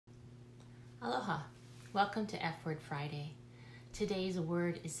Aloha. Welcome to F Word Friday. Today's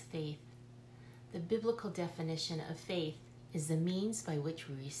word is faith. The biblical definition of faith is the means by which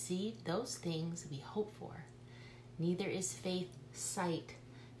we receive those things we hope for. Neither is faith sight.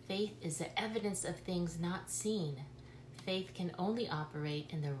 Faith is the evidence of things not seen. Faith can only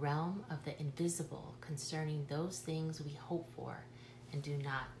operate in the realm of the invisible concerning those things we hope for and do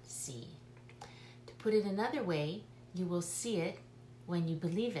not see. To put it another way, you will see it when you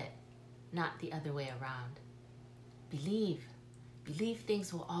believe it, not the other way around. Believe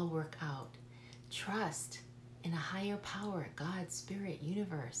things will all work out. Trust in a higher power, God, Spirit,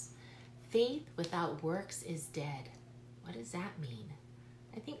 universe. Faith without works is dead. What does that mean?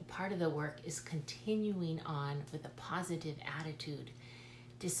 I think part of the work is continuing on with a positive attitude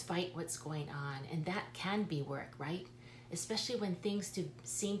despite what's going on. And that can be work, right? Especially when things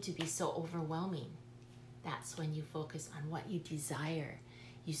seem to be so overwhelming. That's when you focus on what you desire.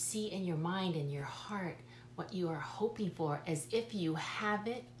 You see in your mind and your heart what you are hoping for as if you have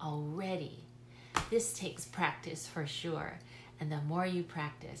it already. This takes practice for sure. And the more you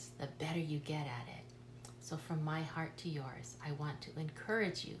practice, the better you get at it. So from my heart to yours, I want to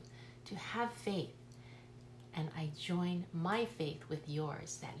encourage you to have faith. And I join my faith with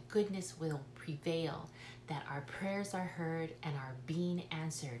yours, that goodness will prevail, that our prayers are heard and are being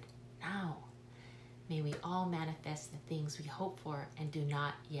answered now. May we all manifest the things we hope for and do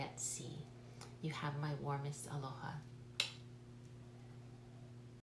not yet see. You have my warmest aloha.